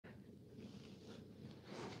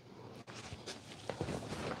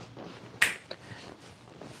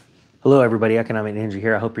Hello, everybody. Economic Ninja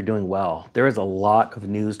here. I hope you're doing well. There is a lot of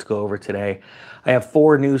news to go over today. I have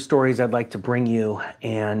 4 news stories I'd like to bring you,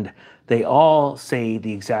 and they all say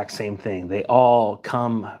the exact same thing. They all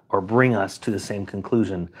come or bring us to the same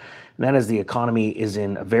conclusion, and that is the economy is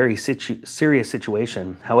in a very serious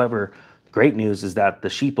situation. However, great news is that the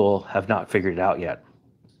sheeple have not figured it out yet.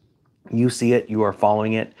 You see it, you are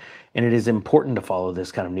following it, and it is important to follow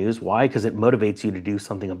this kind of news. Why? Because it motivates you to do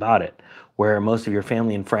something about it. Where most of your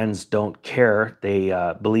family and friends don't care, they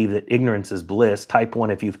believe that ignorance is bliss. Type one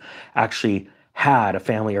if you've actually had a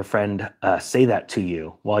family or friend say that to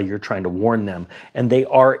you while you're trying to warn them, and they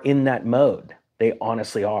are in that mode. They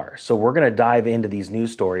honestly are. So we're going to dive into these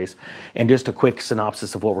news stories, and just a quick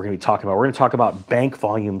synopsis of what we're going to be talking about. We're going to talk about bank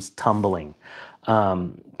volumes tumbling.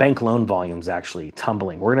 Bank loan volumes actually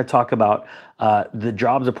tumbling. We're going to talk about the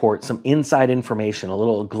jobs report, some inside information, a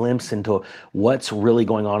little glimpse into what's really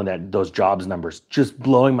going on in those jobs numbers. Just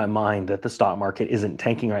blowing my mind that the stock market isn't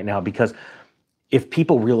tanking right now, because if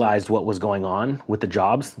people realized what was going on with the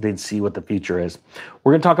jobs, they'd see what the future is.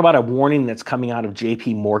 We're going to talk about a warning that's coming out of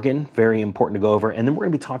JP Morgan, very important to go over. And then we're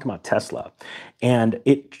going to be talking about Tesla. And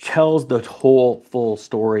it tells the whole full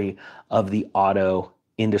story of the auto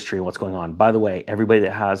industry and what's going on. By the way, everybody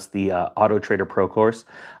that has the Auto Trader Pro course,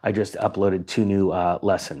 I just uploaded 2 new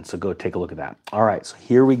lessons. So go take a look at that. All right, so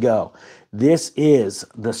here we go. This is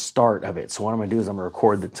the start of it. So what I'm going to do is I'm going to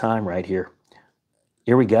record the time right here.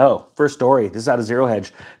 Here we go. First story. This is out of Zero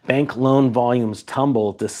Hedge. Bank loan volumes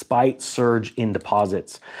tumble despite surge in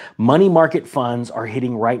deposits. Money market funds are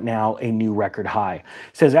hitting right now a new record high. It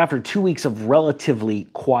says after 2 weeks of relatively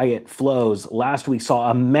quiet flows, last week saw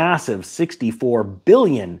a massive 64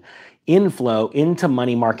 billion inflow into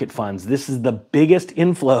money market funds. This is the biggest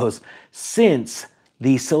inflows since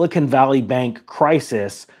the Silicon Valley Bank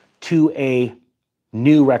crisis, to a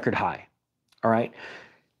new record high. All right.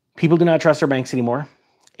 People do not trust their banks anymore,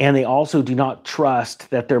 and they also do not trust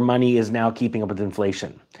that their money is now keeping up with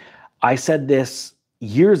inflation. I said this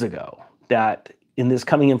years ago, that in this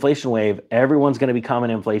coming inflation wave, everyone's going to become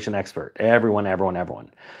an inflation expert.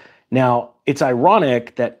 Everyone. Now, it's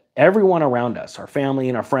ironic that everyone around us, our family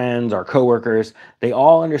and our friends, our coworkers, they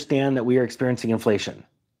all understand that we are experiencing inflation.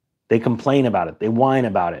 They complain about it. They whine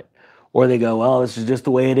about it. Or they go, well, this is just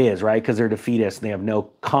the way it is, right? Because they're defeatists and they have no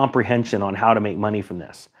comprehension on how to make money from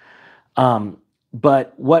this.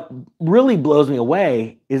 But what really blows me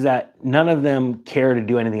away is that none of them care to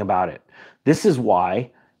do anything about it. This is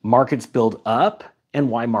why markets build up and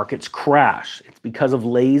why markets crash. It's because of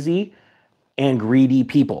lazy and greedy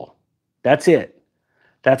people. That's it.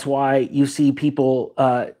 That's why you see people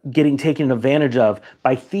getting taken advantage of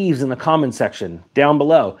by thieves in the comment section down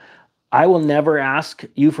below. I will never ask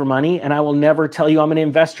you for money, and I will never tell you I'm going to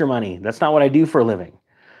invest your money. That's not what I do for a living.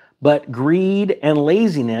 But greed and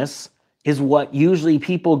laziness is what usually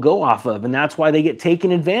people go off of, and that's why they get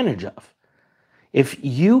taken advantage of. If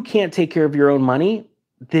you can't take care of your own money,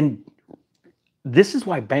 then this is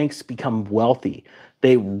why banks become wealthy.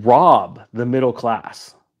 They rob the middle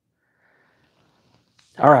class.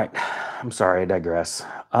 All right, I'm sorry, I digress.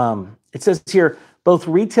 It says here, both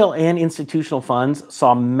retail and institutional funds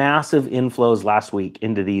saw massive inflows last week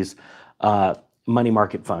into these money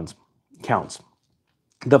market funds accounts.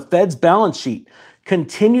 The Fed's balance sheet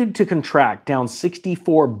continued to contract, down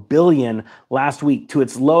 64 billion last week to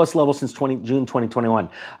its lowest level since June 2021.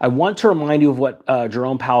 I want to remind you of what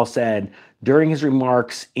Jerome Powell said during his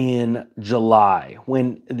remarks in July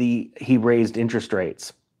when he raised interest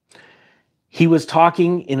rates. He was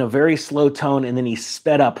talking in a very slow tone, and then he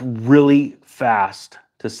sped up really fast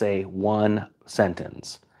to say one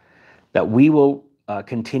sentence: that we will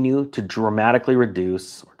continue to drastically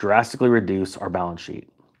reduce our balance sheet.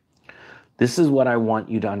 This is what I want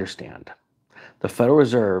you to understand. The Federal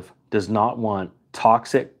Reserve does not want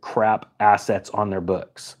toxic crap assets on their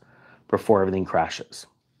books before everything crashes.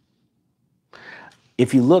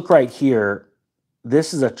 If you look right here,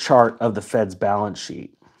 this is a chart of the Fed's balance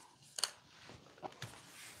sheet.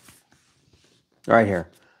 Right here.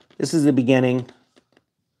 This is the beginning.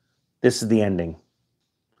 This is the ending.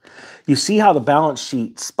 You see how the balance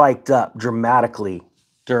sheet spiked up dramatically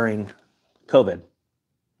during COVID,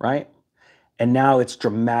 right? And now it's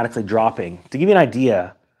dramatically dropping. To give you an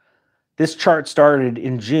idea, this chart started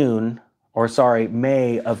in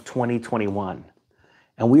May of 2021.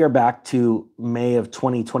 And we are back to May of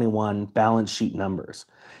 2021 balance sheet numbers.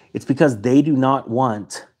 It's because they do not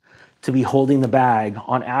want to be holding the bag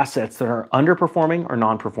on assets that are underperforming or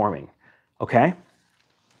non-performing, okay?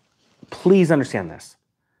 Please understand this.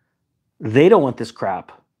 They don't want this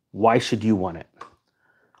crap. Why should you want it?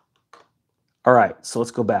 All right, so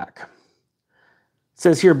let's go back. It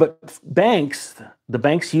says here, but the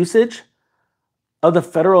bank's usage of the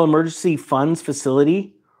Federal Emergency Funds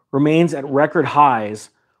facility remains at record highs,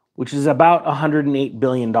 which is about $108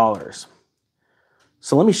 billion.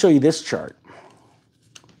 So let me show you this chart.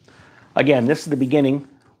 Again, this is the beginning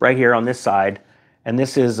right here on this side, and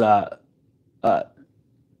this is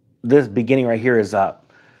this beginning right here is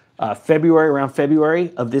February, around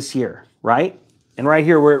February of this year, right? And right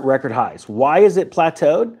here we're at record highs. Why is it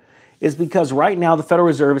plateaued? Is because right now the Federal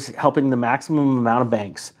Reserve is helping the maximum amount of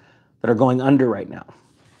banks that are going under right now.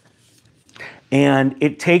 And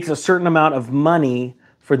it takes a certain amount of money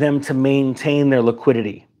for them to maintain their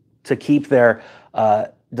liquidity, to keep their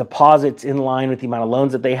deposits in line with the amount of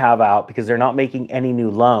loans that they have out, because they're not making any new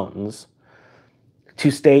loans, to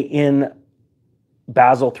stay in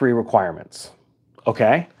Basel III requirements,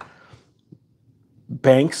 okay?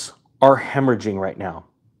 Banks are hemorrhaging right now.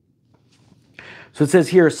 So it says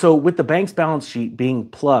here, so with the bank's balance sheet being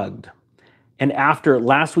plugged, and after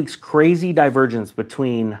last week's crazy divergence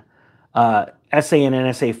between SA and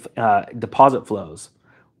NSA deposit flows,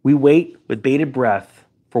 we wait with bated breath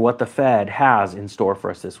for what the Fed has in store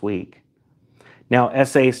for us this week. Now,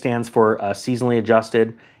 SA stands for seasonally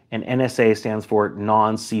adjusted, and NSA stands for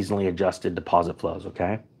non-seasonally adjusted deposit flows,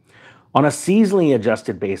 okay? On a seasonally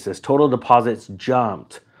adjusted basis, total deposits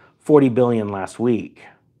jumped 40 billion last week.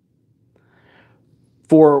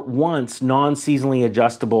 For once, non-seasonally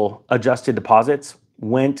adjusted deposits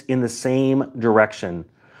went in the same direction,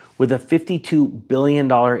 with a $52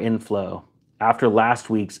 billion inflow after last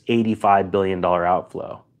week's $85 billion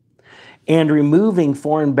outflow. And removing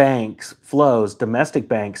foreign banks' flows, domestic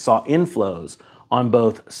banks saw inflows on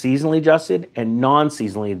both seasonally adjusted and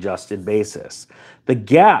non-seasonally adjusted basis. The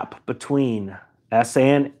gap between SA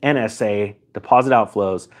and NSA deposit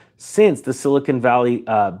outflows since the Silicon Valley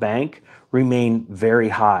Bank remained very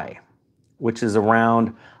high, which is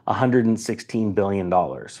around $116 billion.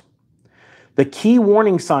 The key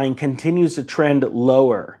warning sign continues to trend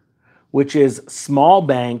lower, which is small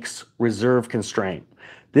banks' reserve constraint.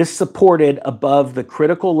 This supported above the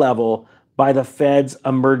critical level by the Fed's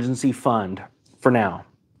emergency fund for now.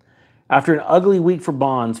 After an ugly week for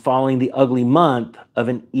bonds following the ugly month of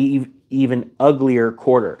an even uglier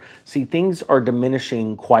quarter. See, things are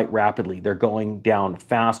diminishing quite rapidly. They're going down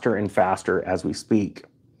faster and faster as we speak.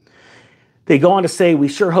 They go on to say, we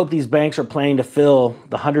sure hope these banks are planning to fill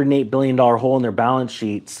the $108 billion hole in their balance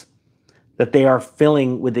sheets that they are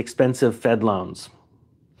filling with expensive Fed loans.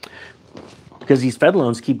 Because these Fed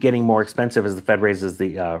loans keep getting more expensive as the Fed raises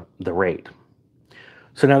the rate.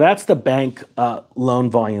 So now that's the bank loan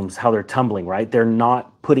volumes, how they're tumbling, right? They're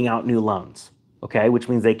not putting out new loans, okay? Which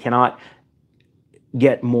means they cannot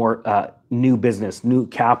get more new business, new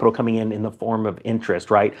capital coming in the form of interest,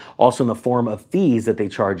 right? Also in the form of fees that they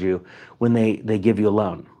charge you when they give you a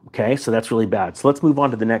loan, okay? So that's really bad. So let's move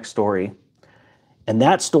on to the next story. And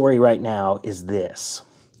that story right now is this.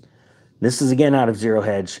 This is again out of Zero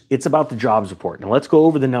Hedge. It's about the jobs report. Now let's go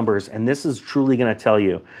over the numbers, and this is truly going to tell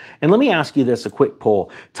you. And let me ask you this, a quick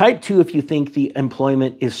poll. Type 2 if you think the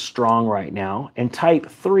employment is strong right now, and type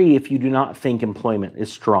 3 if you do not think employment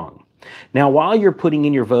is strong. Now, while you're putting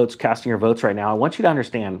in your votes, casting your votes right now, I want you to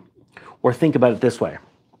understand or think about it this way.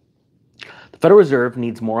 The Federal Reserve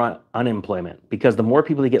needs more unemployment, because the more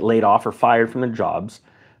people that get laid off or fired from their jobs,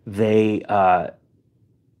 they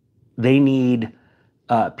need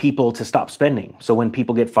people to stop spending. So when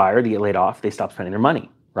people get fired, they get laid off, they stop spending their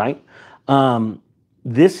money, right?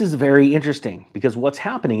 This is very interesting, because what's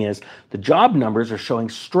happening is the job numbers are showing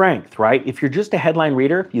strength, right? If you're just a headline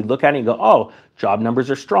reader, you look at it and go, oh, job numbers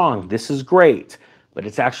are strong. This is great, but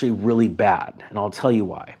it's actually really bad. And I'll tell you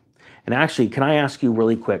why. And actually, can I ask you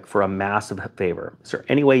really quick for a massive favor? Is there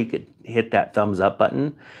any way you could hit that thumbs up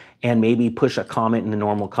button and maybe push a comment in the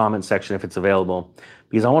normal comment section if it's available?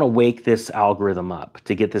 Because I want to wake this algorithm up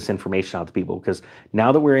to get this information out to people. Because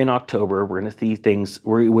now that we're in October, we're going to see things,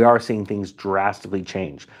 we are seeing things drastically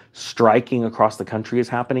change. Striking across the country is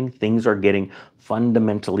happening. Things are getting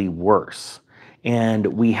fundamentally worse. And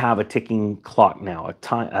we have a ticking clock now, a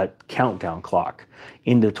countdown clock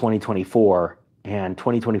into 2024. And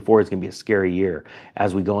 2024 is going to be a scary year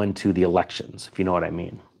as we go into the elections, if you know what I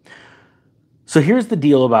mean. So here's the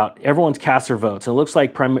deal about everyone's cast their votes. It looks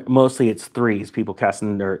like mostly it's threes, people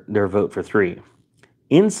casting their vote for 3.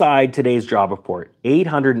 Inside today's job report,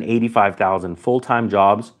 885,000 full-time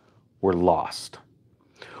jobs were lost.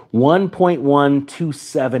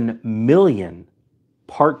 1.127 million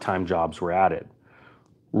part-time jobs were added.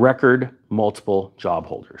 Record multiple job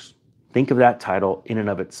holders. Think of that title in and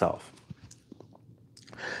of itself.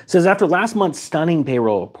 It says, after last month's stunning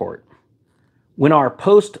payroll report, when our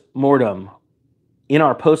post-mortem in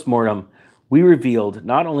our postmortem, we revealed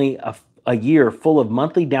not only a year full of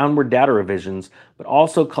monthly downward data revisions, but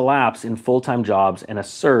also collapse in full-time jobs and a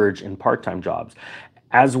surge in part-time jobs.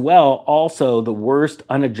 As well, also the worst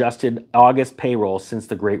unadjusted August payroll since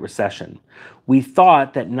the Great Recession. We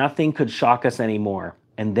thought that nothing could shock us anymore,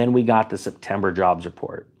 and then we got the September jobs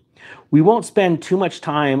report. We won't spend too much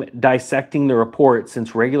time dissecting the report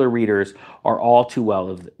since regular readers are all too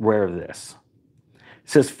well aware of this. It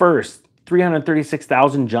says first,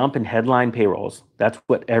 336,000 jump in headline payrolls. That's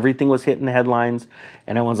what everything was hitting the headlines,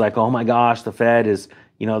 and everyone's like, "Oh my gosh, the Fed is,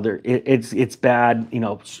 it's bad.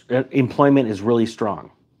 Employment is really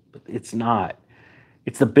strong." But it's not.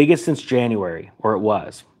 It's the biggest since January, or it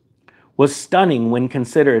was stunning when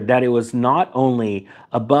considered that it was not only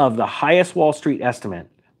above the highest Wall Street estimate,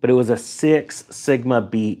 but it was a 6 sigma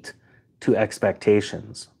beat to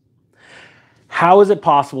expectations. How is it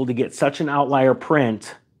possible to get such an outlier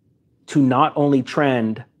print to not only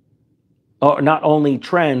trends,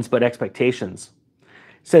 but expectations?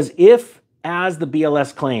 It says, if, as the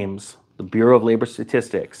BLS claims, the Bureau of Labor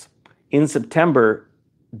Statistics, in September,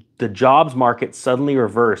 the jobs market suddenly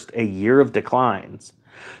reversed a year of declines,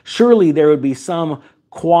 surely there would be some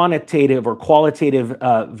quantitative or qualitative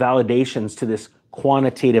validations to this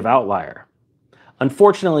quantitative outlier.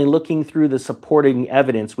 Unfortunately, looking through the supporting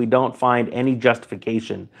evidence, we don't find any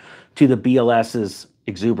justification to the BLS's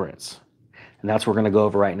exuberance. And that's what we're going to go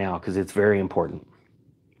over right now because it's very important.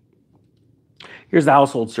 Here's the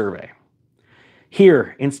household survey.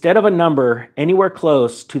 Here, instead of a number anywhere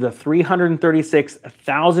close to the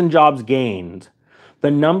 336,000 jobs gained,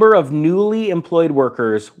 the number of newly employed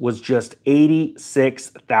workers was just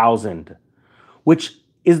 86,000, which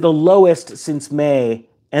is the lowest since May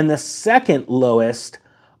and the second lowest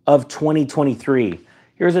of 2023.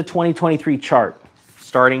 Here's a 2023 chart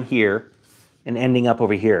starting here and ending up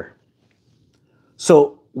over here.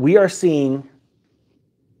 So we are seeing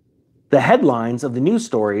the headlines of the news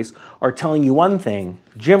stories are telling you one thing.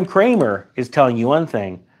 Jim Cramer is telling you one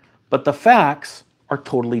thing, but the facts are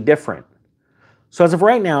totally different. So as of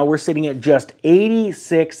right now, we're sitting at just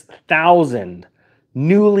 86,000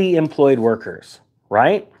 newly employed workers,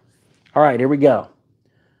 right? All right, here we go.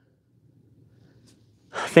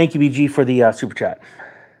 Thank you, BG, for the super chat.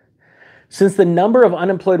 Since the number of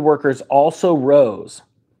unemployed workers also rose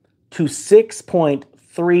to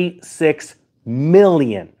 6.36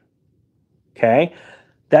 million, okay?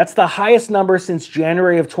 That's the highest number since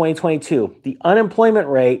January of 2022. The unemployment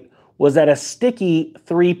rate was at a sticky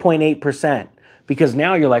 3.8%, because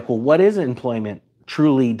now you're like, well, what is employment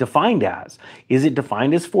truly defined as? Is it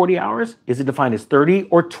defined as 40 hours? Is it defined as 30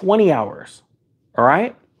 or 20 hours? All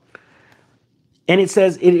right? And it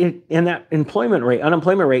says in that unemployment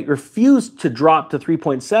rate refused to drop to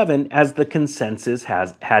 3.7 as the consensus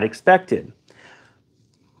had expected.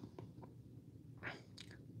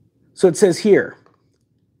 So it says here,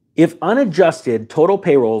 if unadjusted, total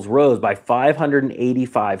payrolls rose by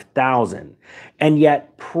 585,000, and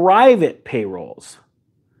yet private payrolls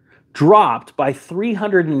dropped by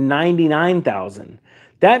 399,000.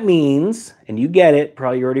 That means, and you get it,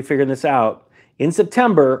 probably you already figured this out, in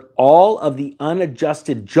September, all of the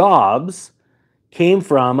unadjusted jobs came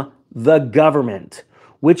from the government,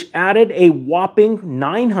 which added a whopping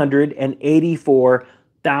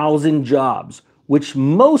 984,000 jobs, which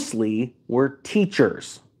mostly were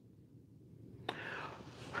teachers.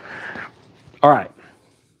 All right.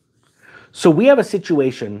 So we have a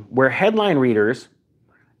situation where headline readers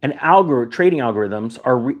and trading algorithms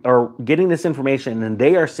are getting this information, and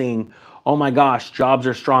they are seeing, oh my gosh, jobs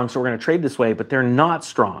are strong, so we're going to trade this way, but they're not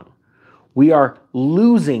strong. We are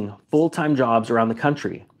losing full-time jobs around the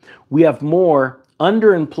country. We have more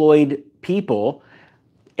underemployed people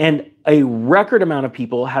and a record amount of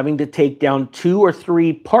people having to take down 2 or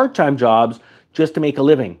 3 part-time jobs just to make a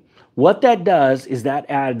living. What that does is that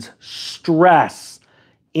adds stress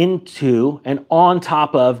into and on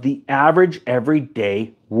top of the average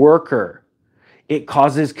everyday worker. It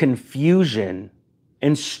causes confusion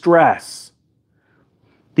and stress.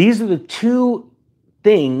 These are the 2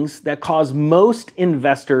 things that cause most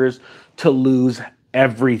investors to lose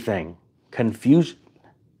everything: confusion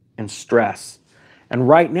and stress. And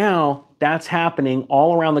right now, that's happening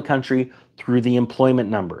all around the country through the employment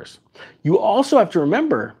numbers. You also have to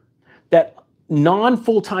remember that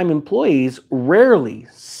non-full-time employees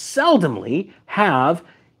seldomly have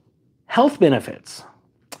health benefits.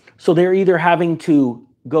 So they're either having to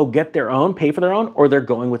go get their own, pay for their own, or they're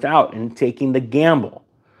going without and taking the gamble.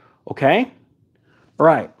 Okay? All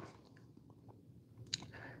right.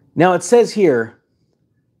 Now it says here,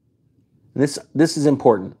 this is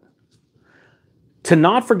important. To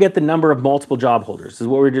not forget the number of multiple job holders is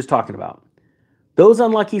what we were just talking about. Those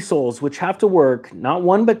unlucky souls which have to work not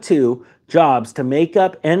one but two jobs to make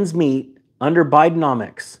up ends meet under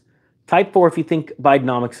Bidenomics. Type 4 if you think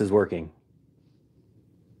Bidenomics is working.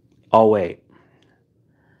 I'll wait.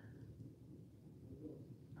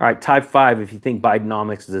 All right, type 5 if you think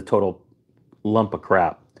Bidenomics is a total lump of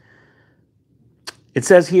crap. It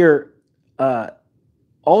says here,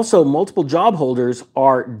 also multiple job holders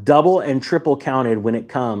are double and triple counted when it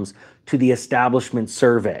comes to the establishment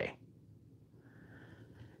survey.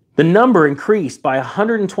 The number increased by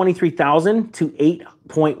 123,000 to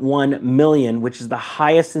 8.1 million, which is the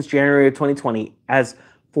highest since January of 2020. As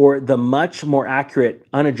for the much more accurate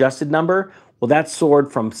unadjusted number, well, that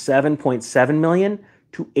soared from 7.7 million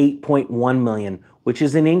to 8.1 million, which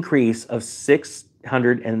is an increase of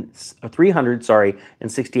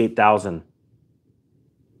 368,000.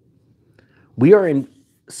 We are in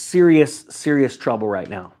serious, serious trouble right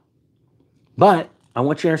now. But I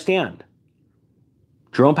want you to understand,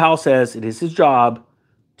 Jerome Powell says it is his job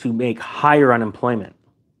to make higher unemployment.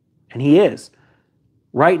 And he is.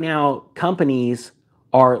 Right now, companies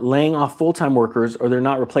are laying off full-time workers, or they're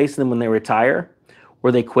not replacing them when they retire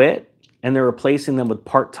or they quit, and they're replacing them with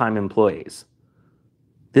part-time employees.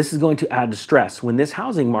 This is going to add to stress. When this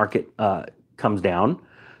housing market comes down,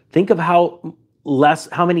 think of how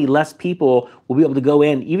many less people will be able to go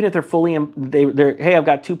in, even if they're fully, hey, I've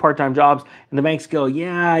got 2 part-time jobs, and the banks go,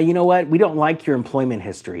 yeah, you know what? We don't like your employment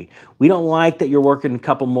history. We don't like that you're working a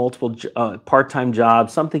couple multiple part-time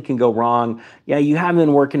jobs. Something can go wrong. Yeah, you haven't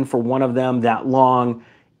been working for one of them that long.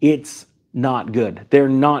 It's not good. They're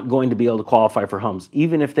not going to be able to qualify for homes,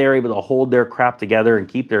 even if they're able to hold their crap together and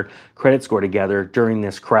keep their credit score together during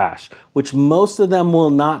this crash, which most of them will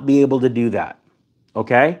not be able to do that,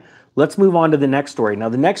 okay? Let's move on to the next story. Now,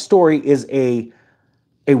 the next story is a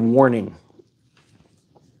warning.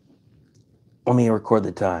 Let me record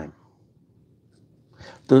the time.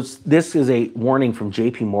 This is a warning from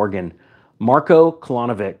JP Morgan. Marko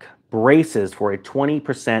Kolanovic braces for a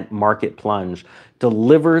 20% market plunge,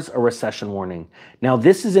 delivers a recession warning. Now,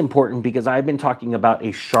 this is important because I've been talking about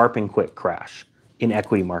a sharp and quick crash in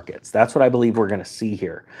equity markets. That's what I believe we're going to see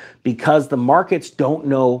here, because the markets don't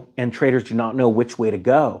know, and traders do not know which way to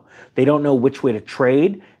go. They don't know which way to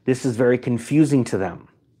trade. This is very confusing to them.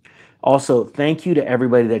 Also, thank you to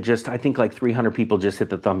everybody that I think like 300 people just hit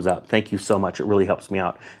the thumbs up. Thank you so much. It really helps me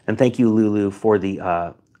out. And thank you, Lulu, for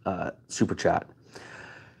the super chat.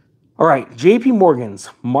 All right, JP Morgan's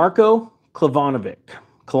Marko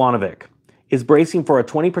Kolanovic is bracing for a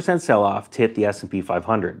 20% sell-off to hit the S&P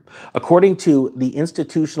 500. According to the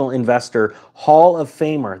institutional investor Hall of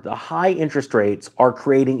Famer, the high interest rates are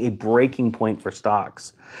creating a breaking point for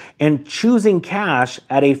stocks. And choosing cash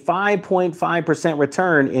at a 5.5%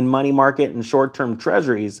 return in money market and short-term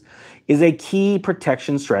treasuries is a key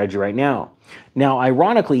protection strategy right now. Now,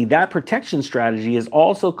 ironically, that protection strategy is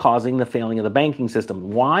also causing the failing of the banking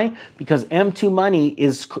system. Why? Because M2 money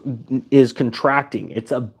is contracting.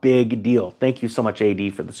 It's a big deal. Thank you so much,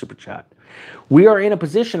 AD, for the super chat. We are in a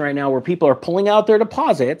position right now where people are pulling out their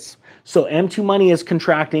deposits. So M2 money is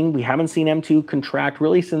contracting. We haven't seen M2 contract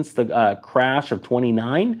really since the crash of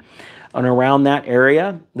 29 and around that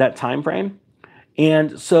area, that time frame.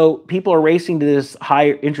 And so people are racing to this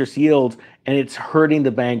higher interest yield, and it's hurting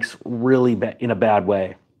the banks really in a bad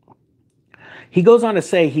way. He goes on to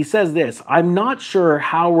say, he says this, I'm not sure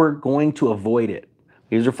how we're going to avoid it.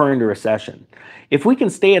 He's referring to recession. If we can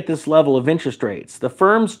stay at this level of interest rates, the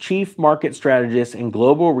firm's chief market strategist and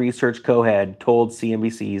global research co-head told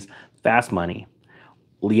CNBC's Fast Money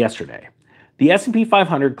yesterday. The S&P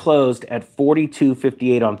 500 closed at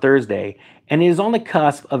 4258 on Thursday and is on the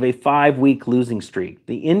cusp of a 5-week losing streak.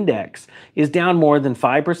 The index is down more than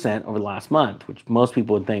 5% over the last month, which most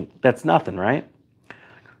people would think that's nothing, right?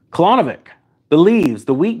 Kolanovic believes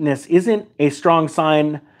the weakness isn't a strong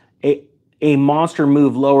sign a monster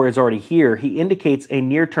move lower is already here. He indicates a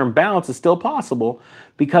near-term bounce is still possible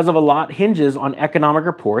because of a lot hinges on economic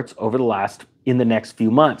reports in the next few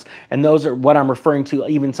months. And those are what I'm referring to,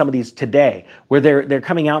 even some of these today, where they're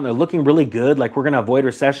coming out and they're looking really good, like we're going to avoid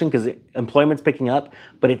recession because employment's picking up,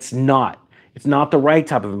 but it's not. It's not the right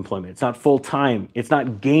type of employment. It's not full-time. It's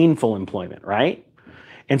not gainful employment, right?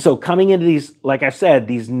 And so coming into these, like I said,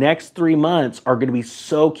 these next 3 months are going to be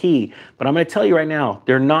so key. But I'm going to tell you right now,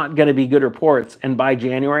 they're not going to be good reports. And by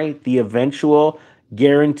January, the eventual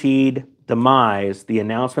guaranteed demise, the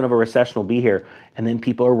announcement of a recession will be here. And then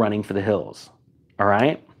people are running for the hills. All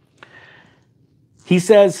right? He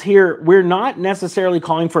says here, we're not necessarily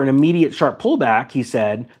calling for an immediate sharp pullback, he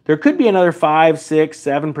said. There could be another 5, 6,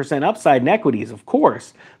 7% upside in equities, of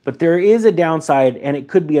course, but there is a downside, and it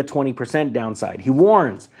could be a 20% downside. He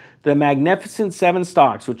warns the Magnificent Seven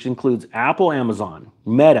stocks, which includes Apple, Amazon,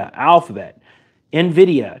 Meta, Alphabet,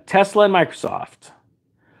 Nvidia, Tesla, and Microsoft,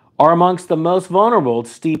 are amongst the most vulnerable to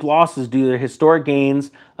steep losses due to their historic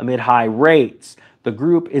gains amid high rates. The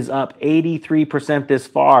group is up 83% this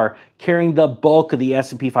far, carrying the bulk of the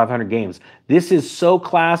S&P 500 gains. This is so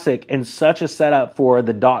classic and such a setup for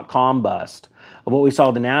the dot-com bust of what we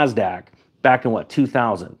saw with the NASDAQ back in,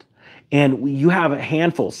 2000. And you have a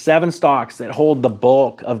handful, 7 stocks that hold the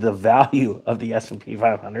bulk of the value of the S&P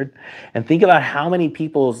 500. And think about how many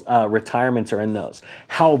people's retirements are in those.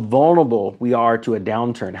 How vulnerable we are to a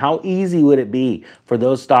downturn. How easy would it be for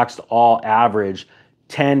those stocks to all average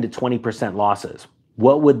 10 to 20% losses?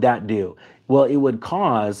 What would that do? Well, it would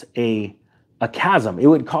cause a chasm. It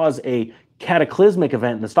would cause a cataclysmic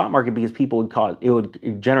event in the stock market because it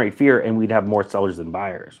would generate fear, and we'd have more sellers than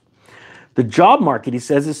buyers. The job market, he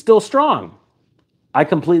says, is still strong. I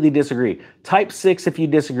completely disagree. Type 6 if you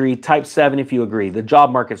disagree, type 7 if you agree. The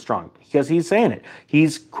job market's strong because he's saying it.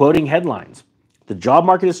 He's quoting headlines. The job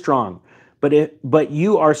market is strong, but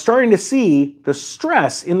you are starting to see the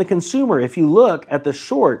stress in the consumer if you look at the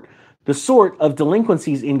sort of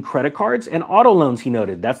delinquencies in credit cards and auto loans, he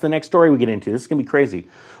noted. That's the next story we get into. This is going to be crazy.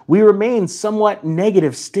 We remain somewhat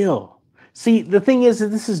negative still. See, the thing is that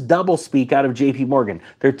this is double speak out of JP Morgan.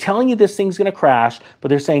 They're telling you this thing's going to crash, but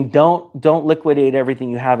they're saying don't liquidate everything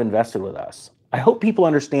you have invested with us. I hope people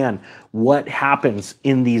understand what happens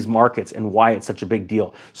in these markets and why it's such a big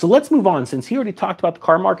deal. So let's move on. Since he already talked about the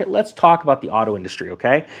car market, let's talk about the auto industry,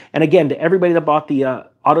 okay? And again, to everybody that bought the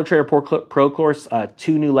Auto Trader Pro course,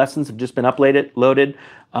 2 new lessons have just been loaded.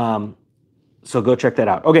 So go check that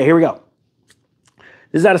out. Okay, here we go.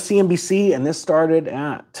 This is out of CNBC, and this started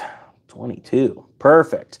at 22.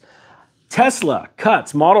 Perfect. Tesla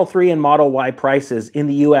cuts Model 3 and Model Y prices in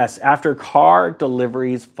the US after car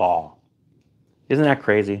deliveries fall. Isn't that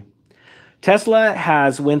crazy? Tesla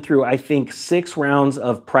has went through, I think, 6 rounds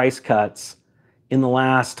of price cuts in the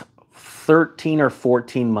last 13 or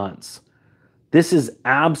 14 months. This is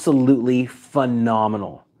absolutely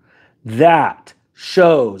phenomenal. That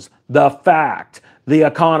shows the fact the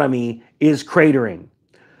economy is cratering.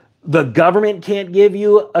 The government can't give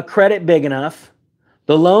you a credit big enough.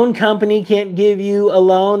 The loan company can't give you a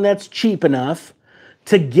loan that's cheap enough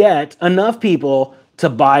to get enough people to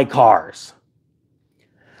buy cars.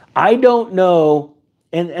 I don't know,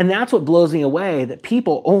 and that's what blows me away, that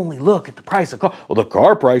people only look at the price of car. Well, the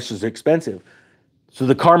car price is expensive, so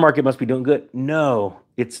the car market must be doing good. No,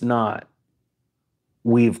 it's not.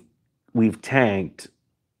 We've tanked,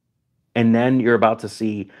 and then you're about to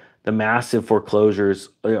see the massive foreclosures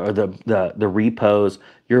or the repos.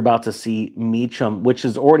 You're about to see Meacham, which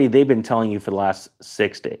is already, they've been telling you for the last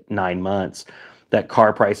 6 to 9 months that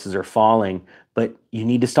car prices are falling, but you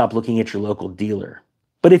need to stop looking at your local dealer.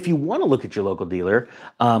 But if you want to look at your local dealer,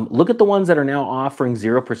 look at the ones that are now offering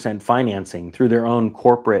 0% financing through their own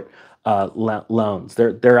corporate loans.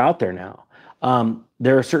 They're out there now.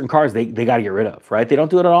 There are certain cars they got to get rid of, right? They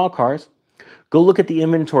don't do it on all cars. Go look at the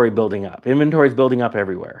inventory building up. Inventory is building up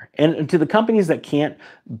everywhere. And to the companies that can't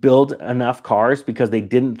build enough cars because they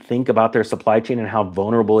didn't think about their supply chain and how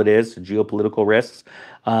vulnerable it is to geopolitical risks,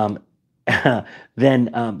 then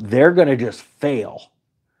they're going to just fail.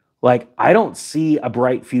 Like, I don't see a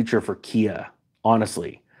bright future for Kia,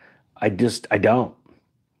 honestly. I don't.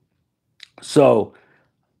 So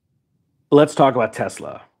let's talk about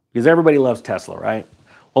Tesla, because everybody loves Tesla, right?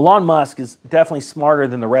 Well, Elon Musk is definitely smarter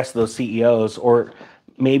than the rest of those CEOs, or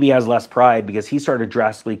maybe has less pride, because he started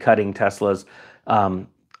drastically cutting Teslas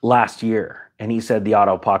last year. And he said the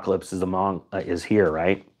auto apocalypse is here,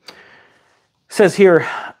 right? It says here,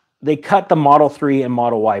 they cut the Model 3 and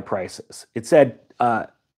Model Y prices. It said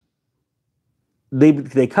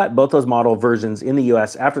they cut both those model versions in the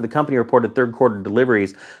US after the company reported third quarter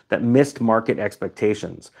deliveries that missed market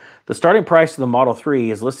expectations. The starting price of the Model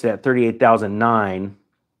 3 is listed at $38,009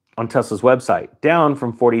 on Tesla's website, down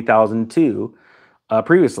from $40,002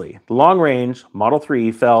 previously. The long range Model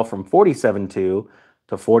 3 fell from $47,200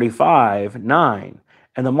 to $45,900,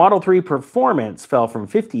 and the Model 3 Performance fell from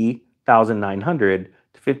 $50,900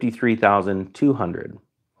 to $53,200.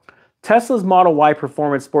 Tesla's Model Y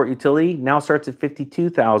Performance Sport Utility now starts at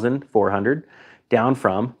 $52,400, down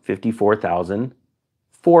from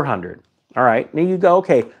 $54,400. All right, now you go,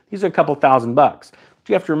 okay, these are a couple $1,000. But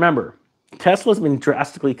you have to remember, Tesla's been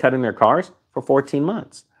drastically cutting their cars for 14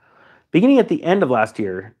 months. Beginning at the end of last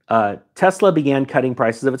year, Tesla began cutting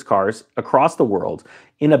prices of its cars across the world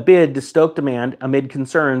in a bid to stoke demand amid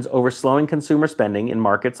concerns over slowing consumer spending in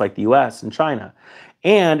markets like the US and China,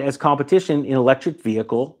 and as competition in electric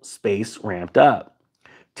vehicle space ramped up.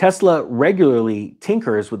 Tesla regularly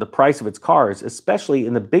tinkers with the price of its cars, especially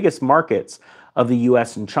in the biggest markets of the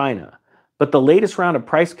US and China. But the latest round of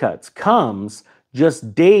price cuts comes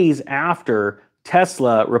just days after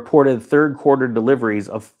Tesla reported third quarter deliveries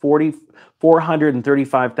of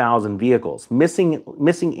 435,000 vehicles,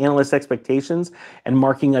 missing analyst expectations and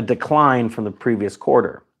marking a decline from the previous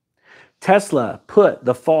quarter. Tesla put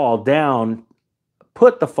the fall down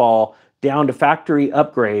to factory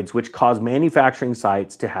upgrades, which caused manufacturing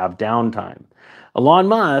sites to have downtime. Elon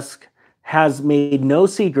Musk has made no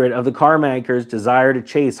secret of the car maker's desire to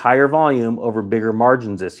chase higher volume over bigger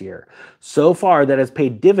margins this year. So far, that has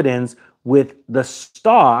paid dividends with the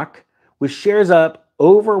stock, with shares up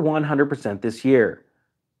over 100% this year.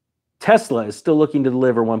 Tesla is still looking to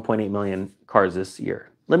deliver 1.8 million cars this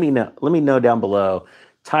year. Let me know down below.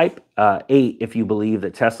 Type 8 if you believe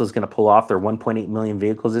that Tesla is going to pull off their 1.8 million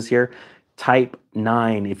vehicles this year. Type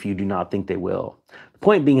 9 if you do not think they will. The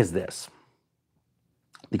point being is this.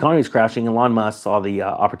 The economy is crashing. Elon Musk saw the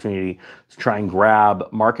opportunity to try and grab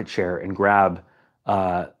market share and grab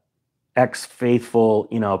ex-faithful,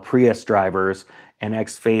 Prius drivers and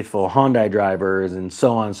ex-faithful Hyundai drivers and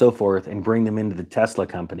so on and so forth and bring them into the Tesla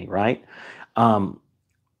company, right?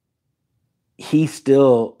 He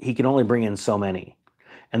can only bring in so many.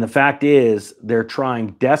 And the fact is, they're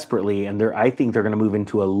trying desperately, and I think they're going to move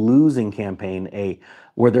into a losing campaign,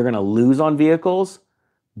 where they're going to lose on vehicles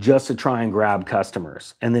just to try and grab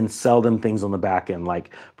customers and then sell them things on the back end,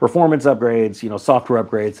 like performance upgrades, software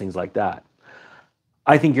upgrades, things like that.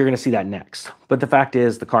 I think you're going to see that next. But the fact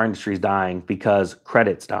is, the car industry is dying because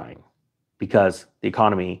credit's dying, because the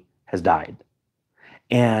economy has died.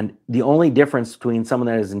 And the only difference between someone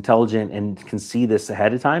that is intelligent and can see this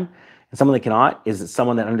ahead of time and someone that cannot is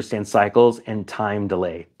someone that understands cycles and time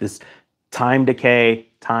delay. This time decay,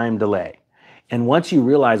 time delay. And once you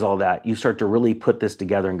realize all that, you start to really put this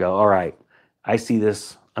together and go, all right, I see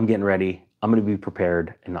this. I'm getting ready. I'm going to be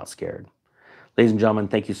prepared and not scared. Ladies and gentlemen,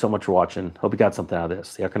 thank you so much for watching. Hope you got something out of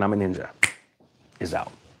this. The Economic Ninja is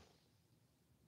out.